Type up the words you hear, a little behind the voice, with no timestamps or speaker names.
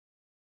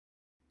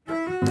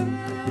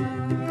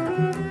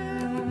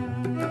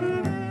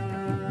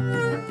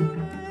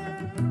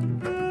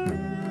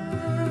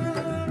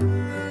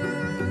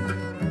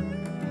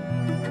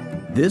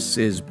This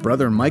is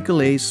Brother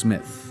Michael A.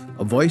 Smith,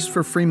 a voice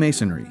for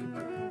Freemasonry,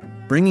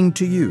 bringing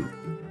to you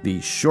the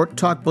Short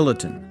Talk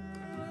Bulletin,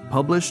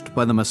 published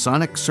by the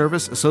Masonic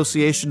Service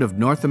Association of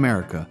North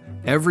America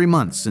every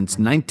month since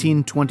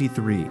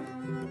 1923.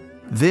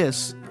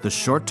 This, the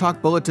Short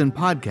Talk Bulletin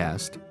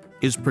podcast,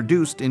 is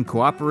produced in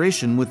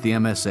cooperation with the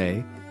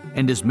MSA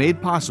and is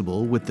made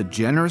possible with the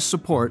generous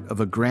support of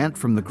a grant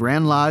from the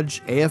Grand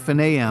Lodge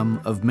AF&AM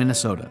of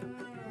Minnesota.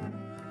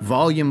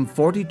 Volume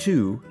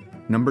 42,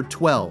 Number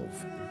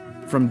 12,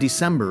 from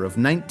December of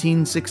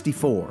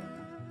 1964.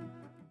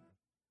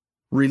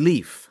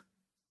 Relief.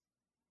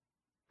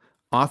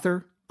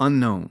 Author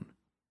unknown.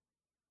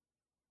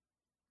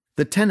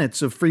 The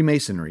tenets of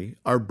Freemasonry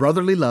are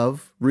brotherly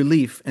love,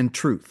 relief, and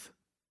truth.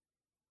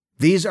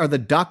 These are the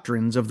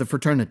doctrines of the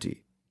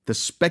fraternity, the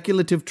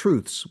speculative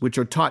truths which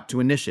are taught to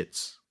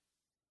initiates.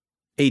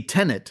 A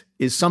tenet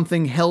is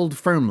something held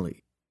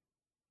firmly.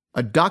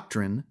 A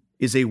doctrine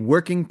is a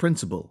working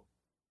principle.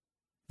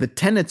 The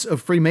tenets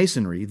of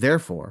Freemasonry,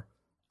 therefore,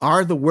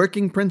 are the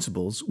working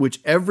principles which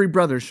every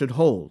brother should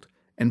hold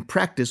and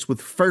practice with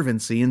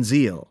fervency and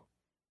zeal.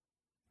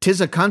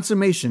 'Tis a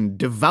consummation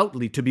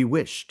devoutly to be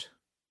wished.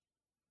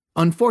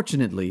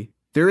 Unfortunately,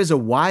 there is a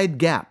wide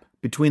gap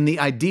between the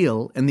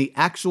ideal and the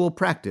actual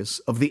practice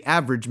of the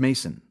average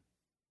Mason.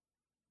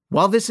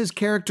 While this is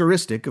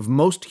characteristic of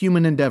most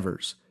human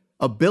endeavors,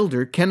 a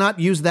builder cannot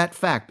use that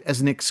fact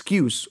as an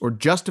excuse or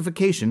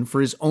justification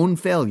for his own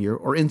failure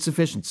or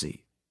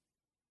insufficiency.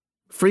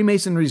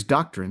 Freemasonry's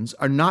doctrines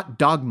are not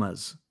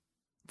dogmas.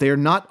 They are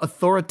not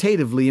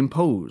authoritatively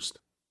imposed.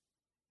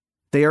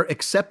 They are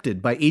accepted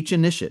by each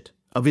initiate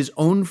of his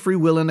own free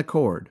will and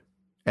accord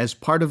as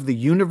part of the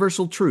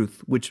universal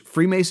truth which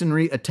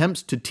Freemasonry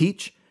attempts to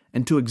teach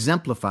and to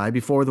exemplify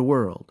before the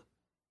world.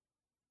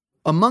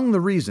 Among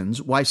the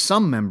reasons why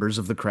some members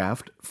of the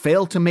craft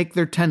fail to make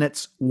their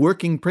tenets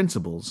working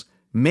principles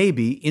may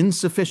be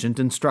insufficient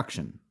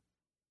instruction.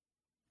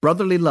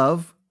 Brotherly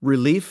love,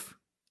 relief,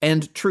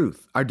 and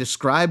truth are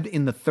described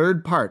in the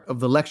third part of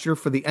the lecture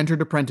for the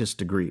Entered Apprentice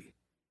degree.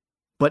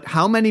 But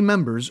how many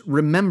members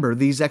remember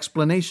these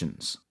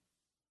explanations?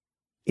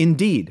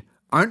 Indeed,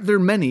 aren't there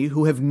many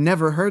who have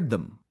never heard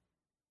them?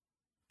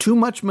 Too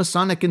much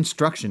Masonic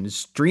instruction is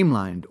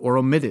streamlined or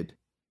omitted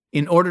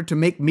in order to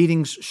make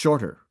meetings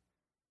shorter.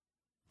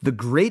 The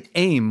great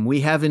aim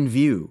we have in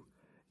view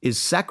is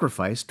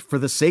sacrificed for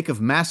the sake of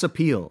mass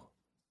appeal,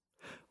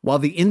 while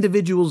the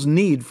individual's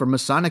need for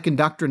Masonic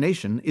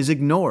indoctrination is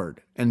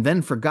ignored and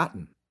then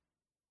forgotten.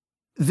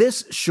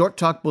 This Short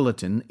Talk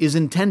Bulletin is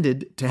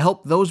intended to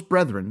help those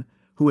brethren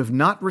who have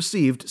not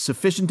received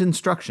sufficient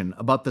instruction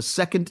about the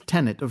second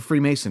tenet of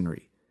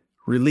Freemasonry,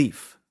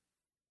 relief.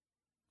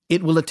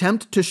 It will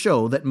attempt to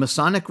show that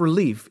Masonic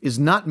relief is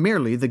not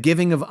merely the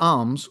giving of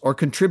alms or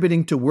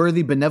contributing to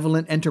worthy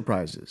benevolent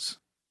enterprises.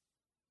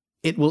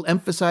 It will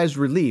emphasize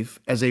relief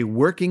as a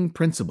working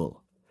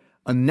principle,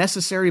 a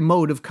necessary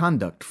mode of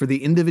conduct for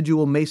the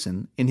individual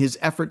Mason in his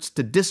efforts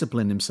to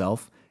discipline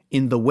himself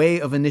in the way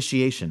of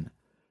initiation,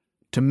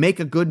 to make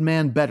a good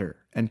man better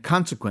and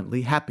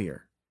consequently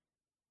happier.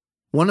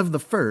 One of the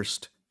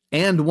first,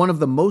 and one of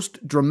the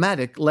most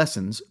dramatic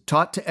lessons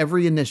taught to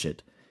every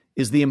initiate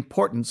is the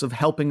importance of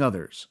helping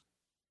others.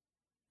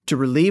 To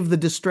relieve the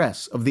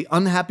distress of the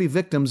unhappy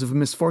victims of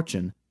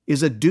misfortune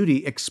is a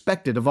duty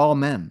expected of all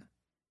men,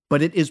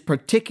 but it is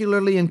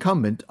particularly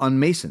incumbent on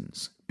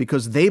Masons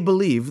because they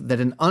believe that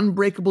an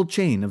unbreakable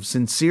chain of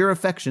sincere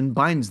affection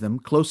binds them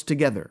close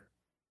together.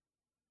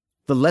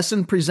 The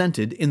lesson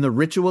presented in the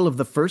ritual of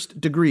the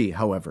first degree,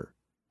 however,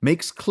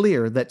 makes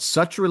clear that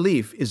such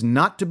relief is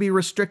not to be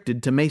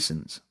restricted to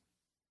Masons.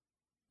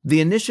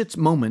 The initiate's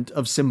moment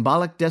of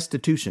symbolic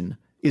destitution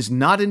is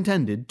not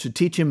intended to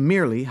teach him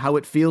merely how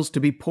it feels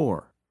to be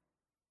poor.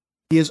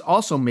 He is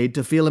also made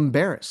to feel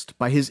embarrassed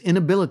by his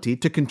inability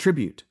to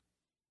contribute.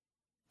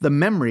 The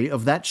memory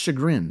of that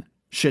chagrin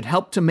should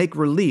help to make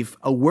relief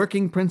a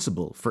working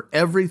principle for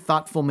every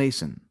thoughtful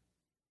Mason.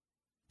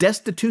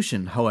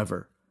 Destitution,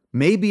 however,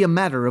 may be a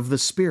matter of the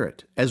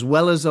spirit as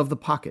well as of the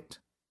pocket.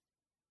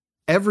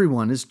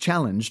 Everyone is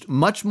challenged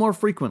much more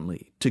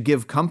frequently to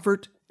give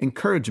comfort,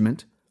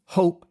 encouragement,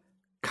 hope,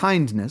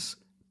 kindness,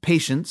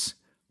 patience,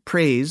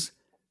 praise,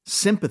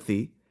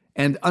 sympathy,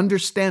 and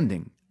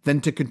understanding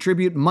than to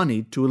contribute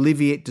money to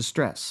alleviate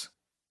distress.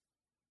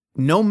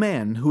 No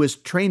man who has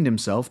trained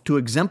himself to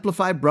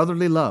exemplify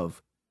brotherly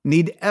love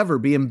need ever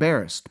be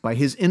embarrassed by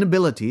his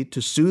inability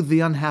to soothe the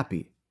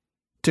unhappy,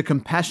 to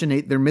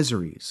compassionate their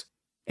miseries,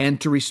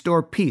 and to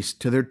restore peace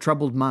to their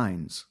troubled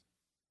minds.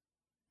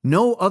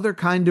 No other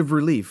kind of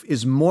relief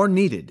is more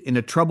needed in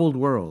a troubled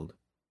world.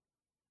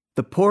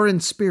 The poor in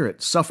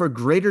spirit suffer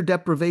greater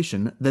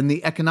deprivation than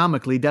the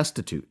economically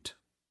destitute.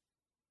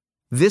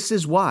 This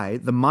is why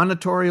the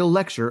monitorial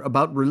lecture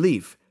about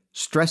relief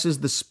stresses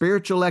the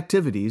spiritual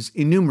activities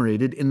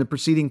enumerated in the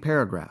preceding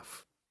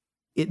paragraph.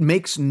 It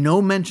makes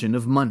no mention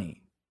of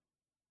money.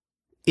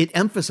 It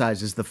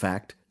emphasizes the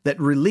fact that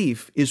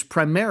relief is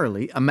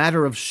primarily a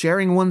matter of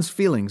sharing one's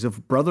feelings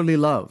of brotherly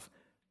love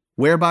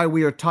whereby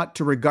we are taught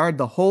to regard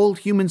the whole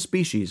human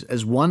species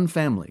as one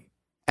family,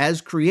 as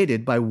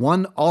created by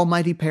one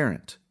almighty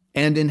parent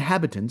and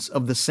inhabitants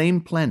of the same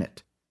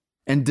planet,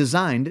 and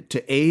designed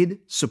to aid,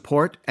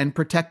 support, and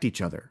protect each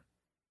other.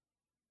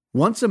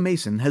 Once a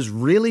Mason has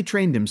really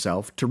trained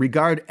himself to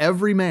regard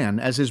every man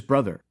as his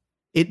brother,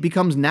 it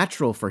becomes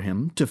natural for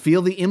him to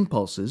feel the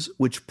impulses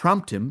which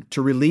prompt him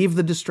to relieve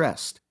the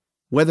distressed,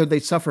 whether they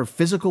suffer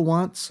physical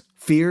wants,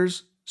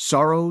 fears,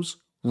 sorrows,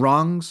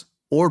 wrongs,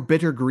 or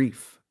bitter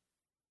grief.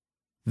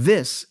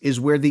 This is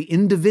where the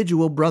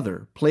individual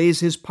brother plays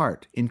his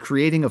part in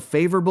creating a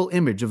favorable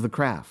image of the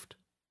craft.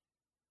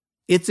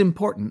 Its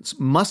importance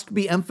must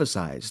be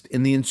emphasized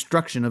in the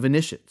instruction of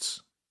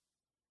initiates.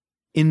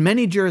 In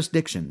many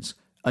jurisdictions,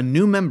 a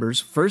new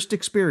member's first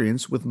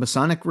experience with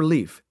Masonic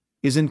relief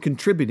is in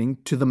contributing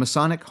to the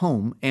Masonic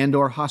home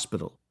and/or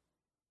hospital.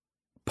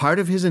 Part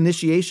of his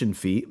initiation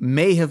fee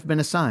may have been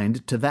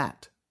assigned to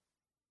that.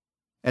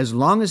 As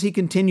long as he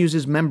continues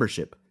his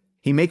membership,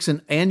 he makes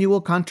an annual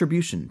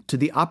contribution to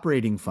the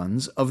operating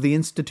funds of the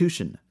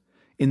institution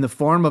in the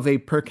form of a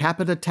per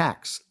capita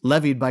tax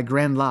levied by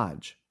Grand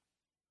Lodge.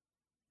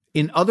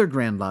 In other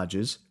Grand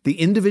Lodges, the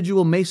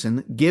individual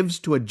Mason gives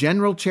to a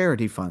general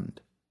charity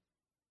fund.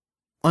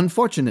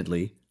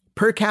 Unfortunately,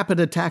 per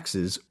capita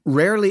taxes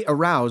rarely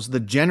arouse the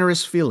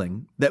generous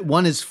feeling that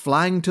one is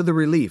flying to the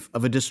relief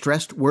of a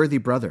distressed worthy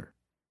brother.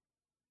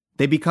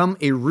 They become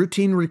a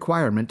routine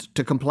requirement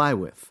to comply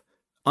with,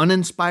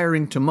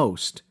 uninspiring to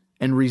most,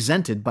 and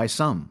resented by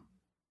some.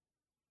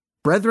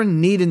 Brethren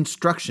need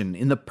instruction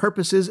in the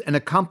purposes and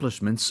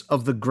accomplishments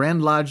of the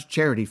Grand Lodge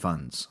charity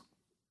funds.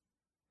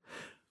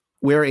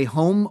 Where a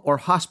home or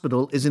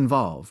hospital is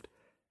involved,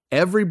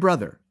 every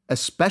brother,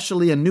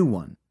 especially a new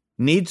one,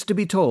 needs to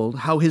be told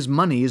how his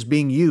money is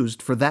being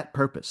used for that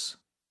purpose.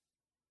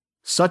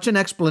 Such an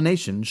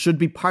explanation should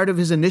be part of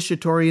his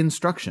initiatory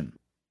instruction.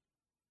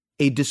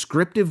 A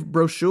descriptive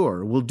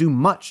brochure will do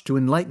much to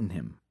enlighten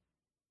him.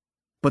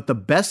 But the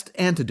best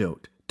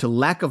antidote to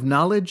lack of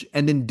knowledge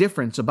and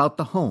indifference about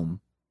the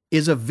home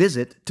is a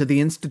visit to the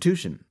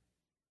institution.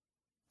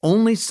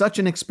 Only such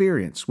an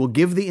experience will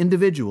give the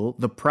individual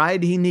the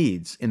pride he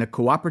needs in a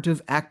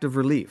cooperative act of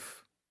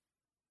relief.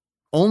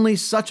 Only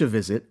such a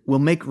visit will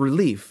make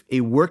relief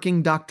a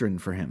working doctrine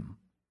for him.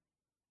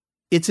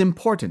 It's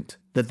important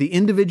that the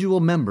individual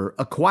member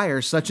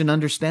acquire such an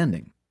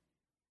understanding.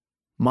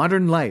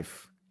 Modern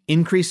life,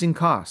 increasing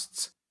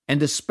costs,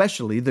 and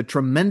especially the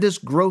tremendous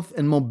growth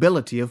and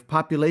mobility of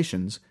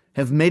populations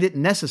have made it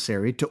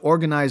necessary to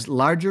organize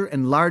larger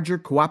and larger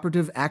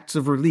cooperative acts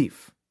of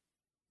relief,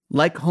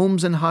 like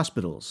homes and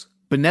hospitals,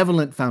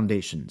 benevolent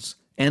foundations,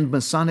 and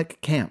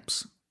Masonic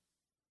camps.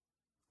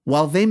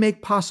 While they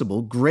make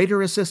possible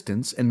greater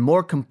assistance and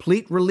more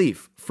complete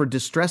relief for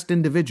distressed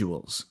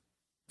individuals,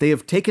 they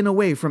have taken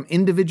away from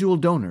individual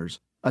donors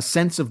a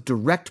sense of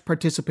direct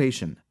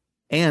participation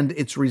and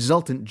its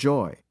resultant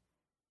joy.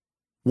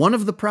 One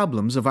of the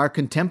problems of our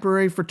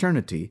contemporary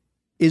fraternity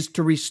is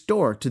to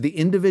restore to the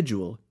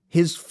individual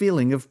his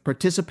feeling of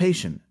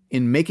participation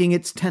in making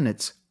its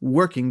tenets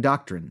working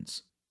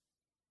doctrines.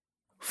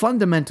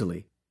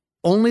 Fundamentally,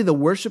 only the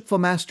worshipful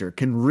master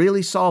can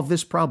really solve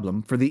this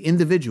problem for the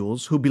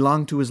individuals who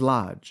belong to his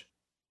lodge.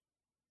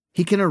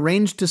 He can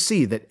arrange to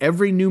see that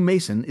every new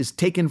Mason is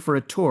taken for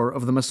a tour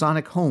of the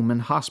Masonic home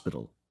and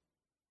hospital.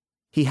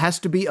 He has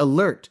to be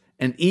alert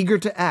and eager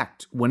to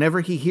act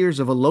whenever he hears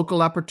of a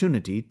local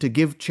opportunity to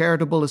give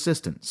charitable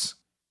assistance.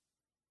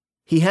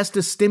 He has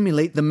to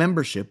stimulate the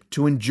membership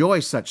to enjoy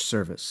such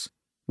service,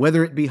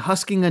 whether it be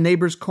husking a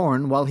neighbor's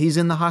corn while he's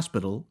in the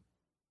hospital,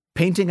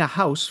 painting a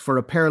house for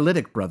a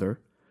paralytic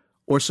brother,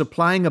 or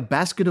supplying a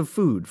basket of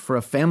food for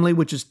a family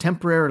which is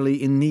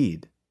temporarily in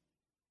need.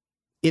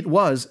 It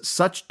was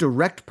such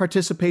direct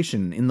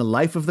participation in the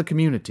life of the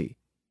community,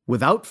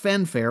 without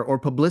fanfare or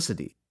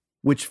publicity,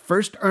 which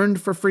first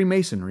earned for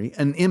Freemasonry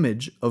an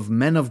image of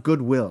men of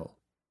goodwill.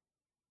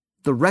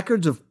 The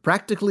records of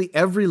practically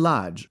every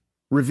lodge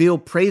reveal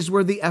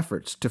praiseworthy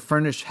efforts to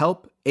furnish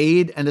help,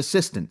 aid, and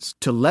assistance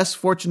to less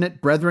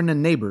fortunate brethren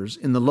and neighbors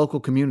in the local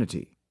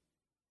community.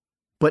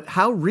 But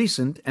how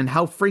recent and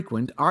how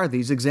frequent are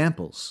these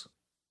examples?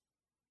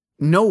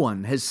 No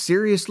one has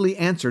seriously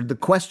answered the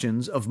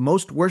questions of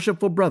Most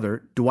Worshipful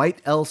Brother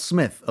Dwight L.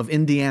 Smith of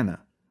Indiana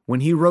when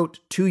he wrote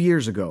 2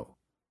 years ago,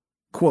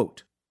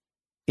 quote,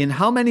 "In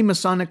how many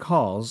Masonic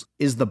halls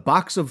is the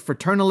box of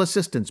fraternal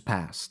assistance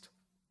passed?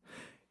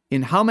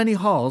 In how many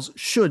halls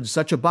should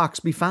such a box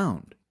be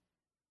found?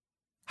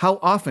 How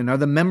often are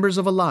the members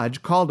of a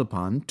lodge called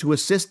upon to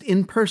assist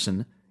in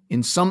person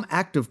in some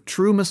act of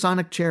true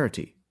Masonic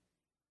charity?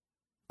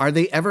 Are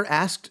they ever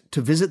asked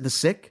to visit the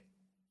sick?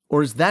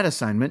 Or is that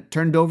assignment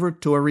turned over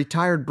to a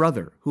retired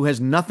brother who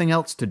has nothing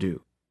else to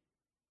do?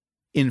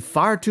 In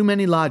far too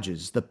many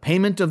lodges, the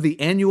payment of the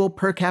annual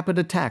per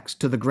capita tax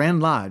to the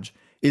Grand Lodge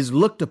is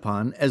looked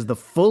upon as the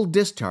full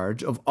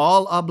discharge of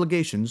all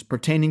obligations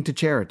pertaining to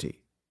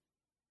charity,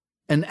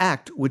 an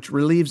act which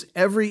relieves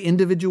every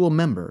individual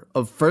member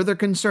of further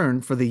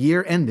concern for the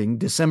year ending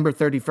December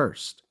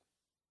 31st.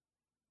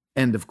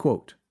 End of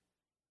quote.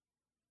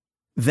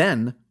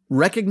 Then,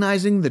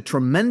 recognizing the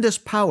tremendous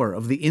power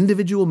of the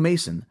individual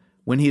Mason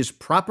when he is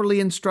properly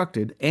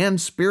instructed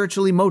and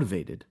spiritually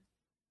motivated,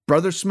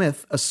 Brother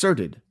Smith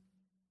asserted,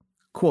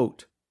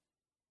 quote,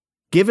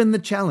 "Given the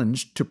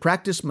challenge to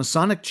practice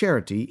Masonic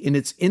charity in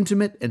its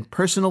intimate and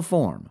personal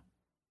form,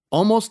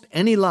 almost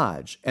any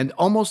lodge and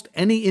almost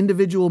any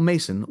individual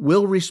Mason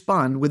will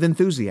respond with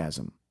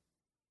enthusiasm.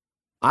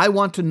 I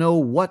want to know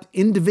what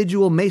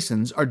individual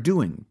Masons are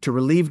doing to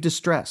relieve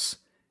distress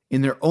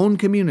in their own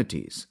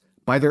communities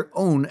by their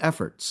own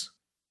efforts."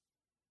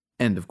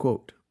 End of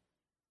quote.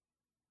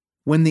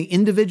 When the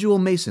individual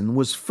Mason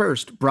was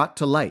first brought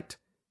to light,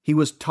 he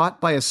was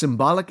taught by a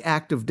symbolic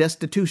act of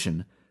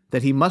destitution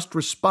that he must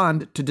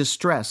respond to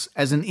distress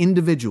as an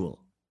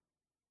individual.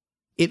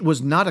 It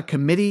was not a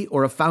committee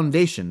or a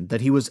foundation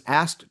that he was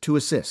asked to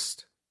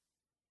assist.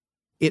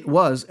 It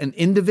was an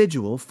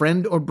individual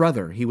friend or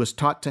brother he was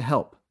taught to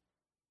help.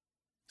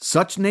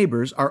 Such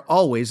neighbors are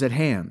always at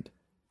hand,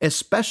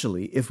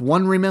 especially if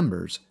one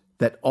remembers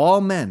that all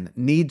men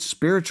need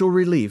spiritual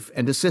relief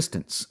and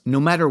assistance, no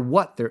matter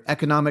what their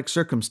economic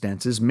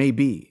circumstances may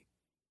be.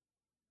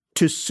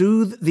 To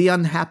soothe the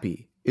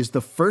unhappy is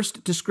the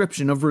first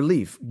description of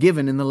relief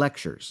given in the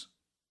lectures.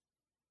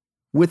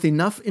 With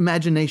enough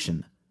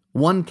imagination,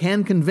 one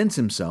can convince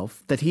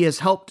himself that he has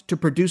helped to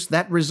produce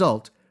that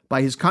result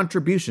by his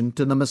contribution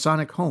to the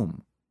Masonic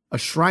Home, a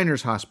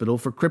Shriners Hospital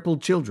for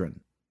crippled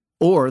children,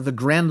 or the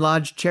Grand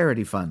Lodge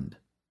Charity Fund.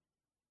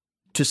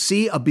 To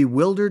see a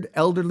bewildered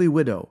elderly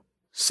widow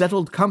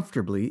settled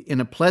comfortably in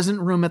a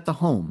pleasant room at the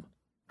home,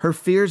 her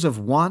fears of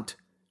want,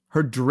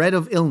 her dread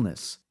of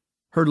illness,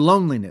 her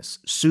loneliness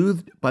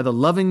soothed by the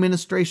loving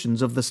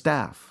ministrations of the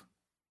staff.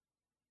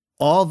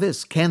 All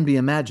this can be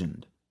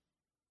imagined.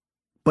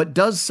 But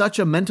does such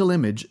a mental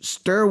image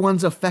stir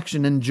one's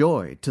affection and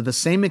joy to the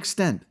same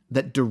extent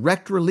that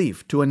direct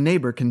relief to a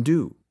neighbor can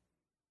do?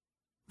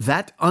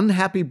 That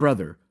unhappy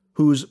brother,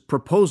 whose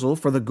proposal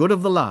for the good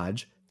of the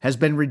lodge has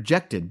been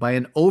rejected by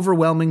an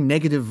overwhelming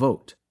negative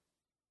vote,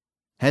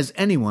 has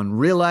anyone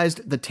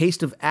realized the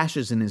taste of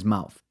ashes in his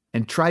mouth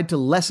and tried to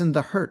lessen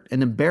the hurt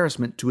and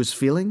embarrassment to his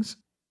feelings?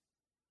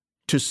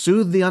 To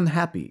soothe the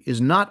unhappy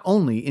is not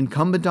only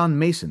incumbent on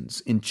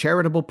Masons in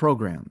charitable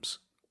programs.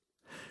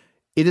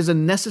 It is a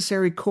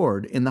necessary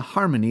chord in the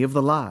harmony of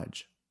the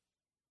lodge.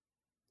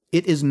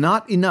 It is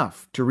not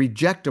enough to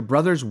reject a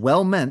brother's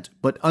well-meant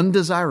but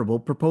undesirable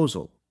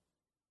proposal.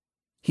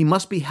 He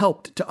must be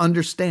helped to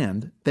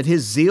understand that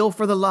his zeal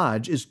for the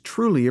lodge is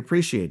truly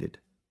appreciated,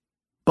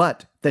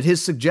 but that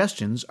his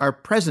suggestions are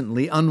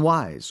presently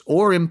unwise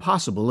or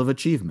impossible of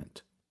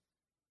achievement.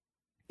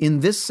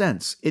 In this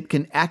sense, it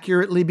can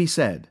accurately be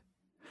said,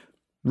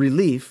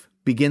 relief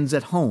begins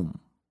at home.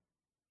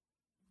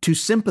 To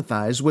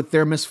sympathize with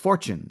their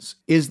misfortunes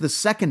is the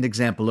second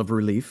example of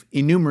relief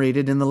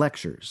enumerated in the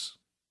lectures.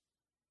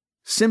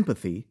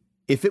 Sympathy,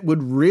 if it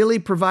would really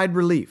provide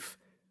relief,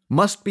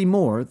 must be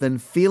more than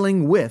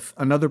feeling with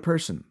another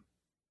person.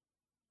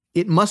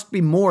 It must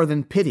be more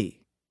than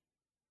pity.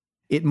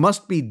 It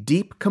must be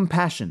deep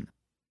compassion,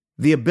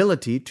 the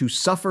ability to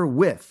suffer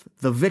with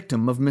the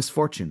victim of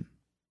misfortune.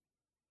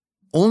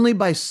 Only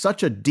by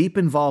such a deep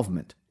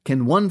involvement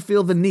can one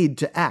feel the need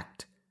to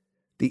act,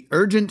 the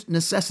urgent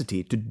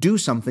necessity to do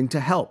something to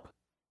help.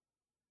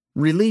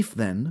 Relief,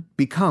 then,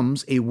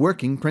 becomes a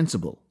working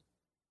principle.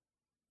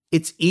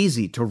 It's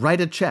easy to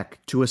write a check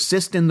to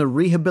assist in the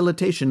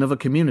rehabilitation of a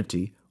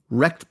community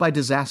wrecked by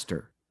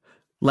disaster,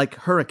 like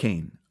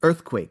hurricane,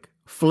 earthquake,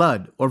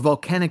 flood, or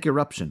volcanic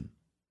eruption.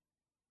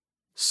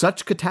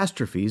 Such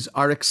catastrophes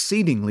are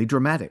exceedingly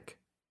dramatic.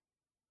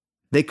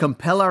 They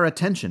compel our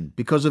attention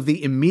because of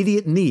the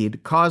immediate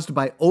need caused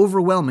by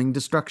overwhelming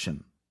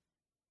destruction.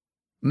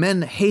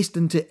 Men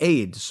hasten to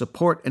aid,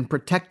 support, and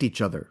protect each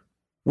other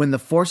when the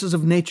forces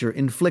of nature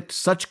inflict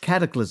such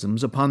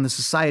cataclysms upon the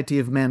society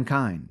of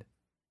mankind.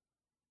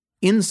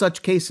 In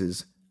such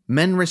cases,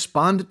 men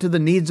respond to the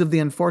needs of the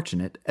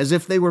unfortunate as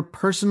if they were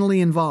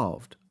personally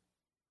involved.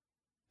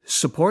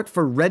 Support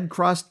for Red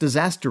Cross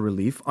disaster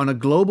relief on a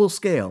global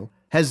scale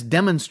has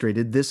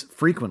demonstrated this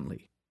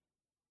frequently.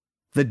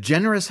 The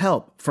generous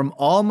help from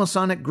all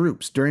Masonic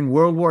groups during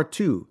World War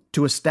II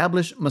to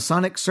establish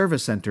Masonic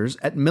service centers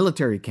at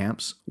military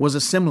camps was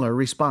a similar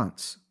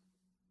response.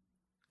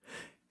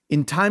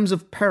 In times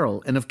of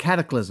peril and of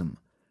cataclysm,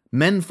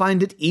 men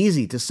find it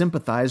easy to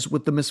sympathize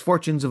with the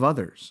misfortunes of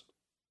others.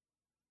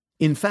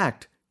 In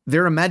fact,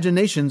 their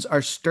imaginations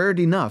are stirred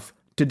enough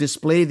to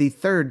display the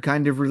third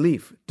kind of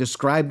relief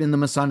described in the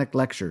Masonic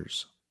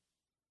lectures: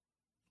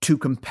 to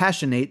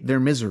compassionate their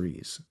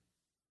miseries.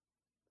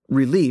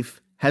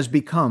 Relief has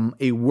become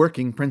a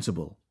working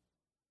principle.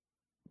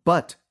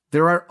 But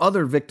there are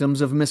other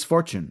victims of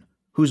misfortune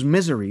whose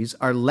miseries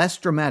are less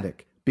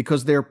dramatic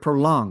because they are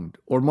prolonged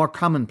or more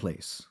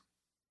commonplace.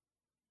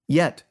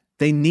 Yet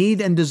they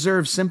need and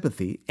deserve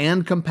sympathy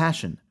and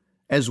compassion,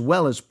 as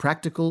well as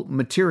practical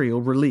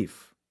material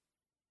relief.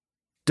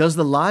 Does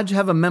the lodge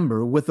have a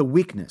member with a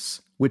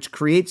weakness which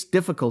creates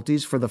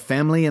difficulties for the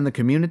family and the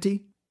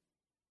community?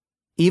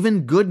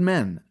 Even good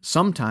men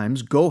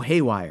sometimes go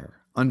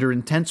haywire, under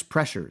intense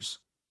pressures,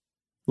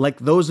 like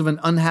those of an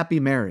unhappy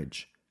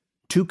marriage,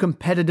 too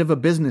competitive a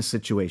business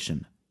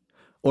situation,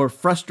 or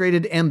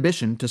frustrated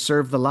ambition to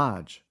serve the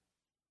lodge.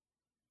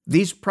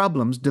 These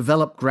problems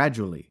develop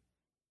gradually.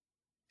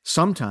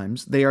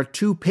 Sometimes they are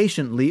too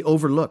patiently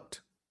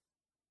overlooked.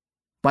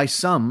 By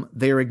some,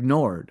 they are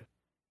ignored.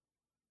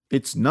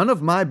 It's none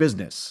of my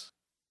business.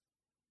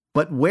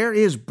 But where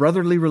is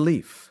brotherly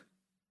relief?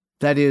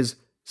 That is,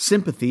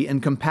 sympathy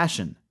and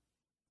compassion,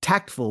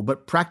 tactful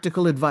but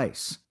practical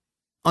advice,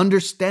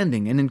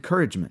 understanding and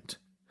encouragement,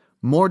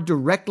 more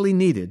directly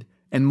needed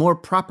and more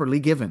properly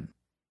given.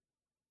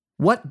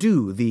 What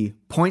do the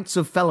points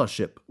of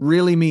fellowship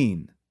really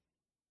mean?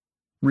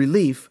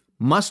 Relief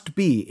must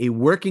be a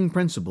working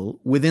principle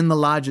within the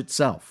lodge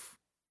itself.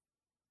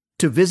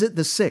 To visit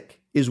the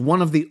sick is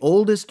one of the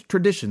oldest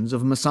traditions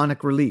of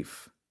Masonic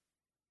relief.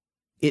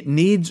 It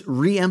needs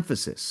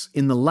re-emphasis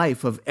in the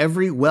life of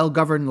every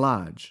well-governed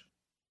lodge.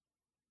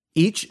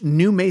 Each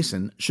new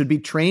Mason should be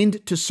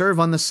trained to serve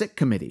on the sick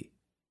committee.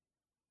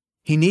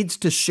 He needs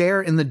to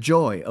share in the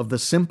joy of the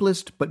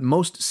simplest but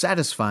most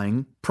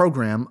satisfying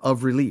program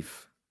of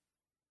relief.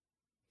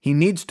 He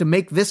needs to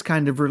make this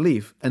kind of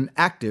relief an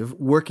active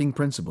working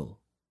principle.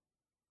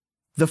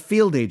 The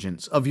field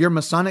agents of your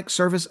Masonic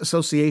Service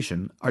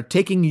Association are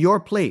taking your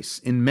place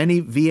in many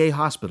VA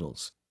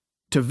hospitals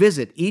to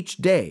visit each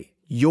day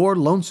your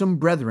lonesome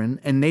brethren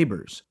and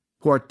neighbors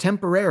who are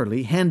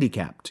temporarily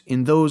handicapped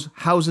in those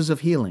houses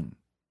of healing,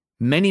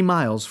 many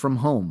miles from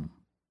home.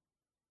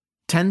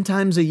 10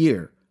 times a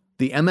year,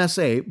 the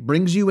MSA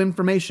brings you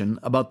information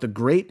about the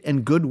great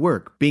and good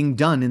work being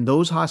done in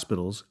those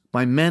hospitals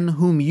by men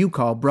whom you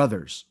call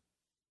brothers.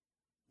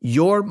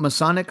 Your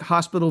Masonic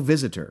Hospital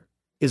Visitor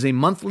is a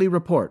monthly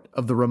report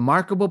of the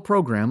remarkable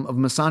program of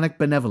Masonic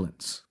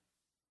benevolence.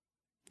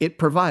 It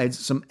provides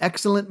some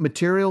excellent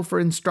material for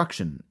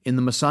instruction in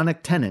the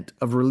Masonic tenet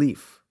of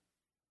relief.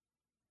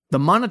 The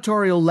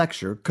monitorial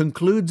lecture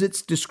concludes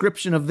its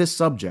description of this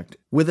subject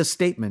with a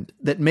statement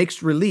that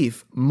makes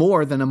relief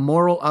more than a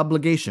moral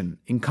obligation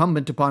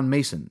incumbent upon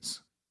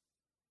Masons.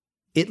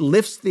 It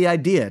lifts the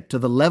idea to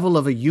the level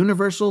of a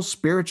universal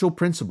spiritual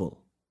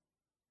principle.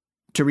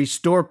 To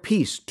restore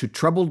peace to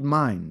troubled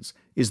minds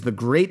is the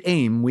great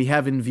aim we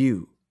have in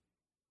view.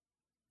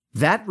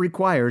 That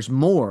requires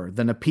more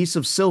than a piece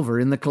of silver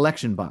in the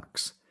collection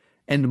box,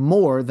 and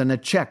more than a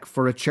check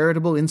for a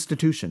charitable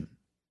institution.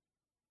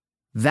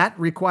 That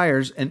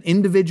requires an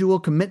individual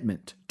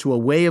commitment to a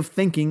way of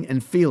thinking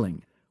and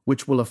feeling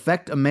which will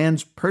affect a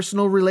man's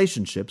personal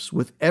relationships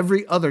with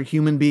every other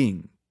human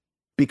being,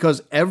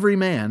 because every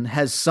man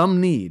has some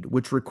need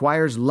which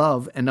requires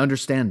love and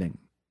understanding.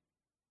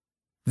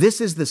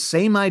 This is the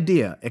same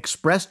idea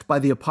expressed by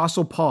the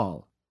Apostle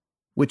Paul,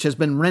 which has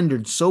been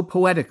rendered so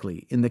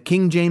poetically in the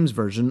King James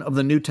Version of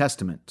the New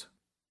Testament.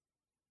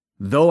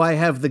 Though I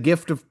have the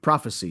gift of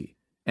prophecy,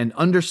 and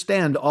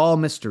understand all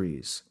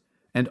mysteries,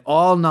 and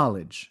all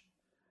knowledge,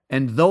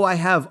 and though I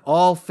have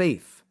all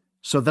faith,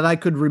 so that I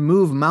could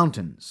remove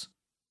mountains,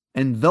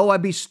 and though I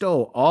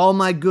bestow all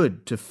my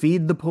good to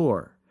feed the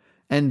poor,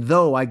 and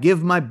though I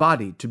give my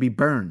body to be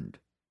burned,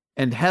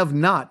 and have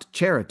not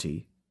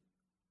charity,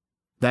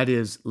 that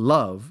is,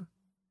 love,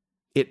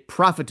 it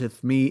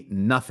profiteth me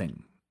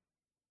nothing.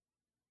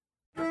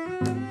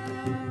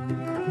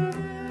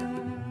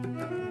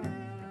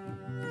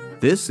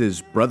 This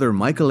is Brother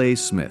Michael A.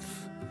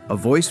 Smith, a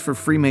voice for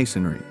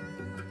Freemasonry,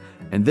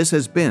 and this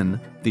has been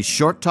the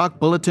Short Talk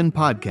Bulletin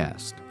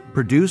podcast,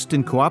 produced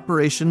in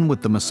cooperation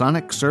with the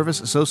Masonic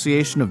Service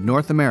Association of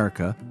North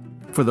America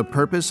for the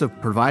purpose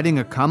of providing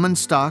a common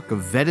stock of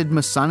vetted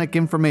Masonic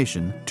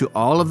information to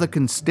all of the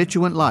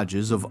constituent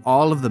lodges of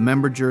all of the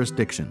member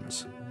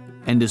jurisdictions,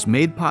 and is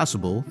made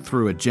possible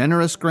through a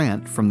generous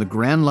grant from the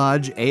Grand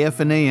Lodge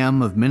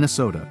AF&AM of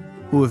Minnesota,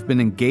 who have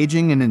been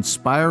engaging and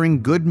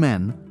inspiring good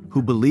men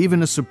who believe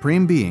in a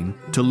supreme being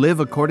to live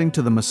according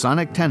to the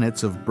Masonic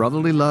tenets of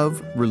brotherly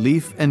love,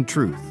 relief, and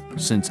truth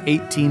since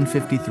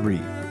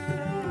 1853.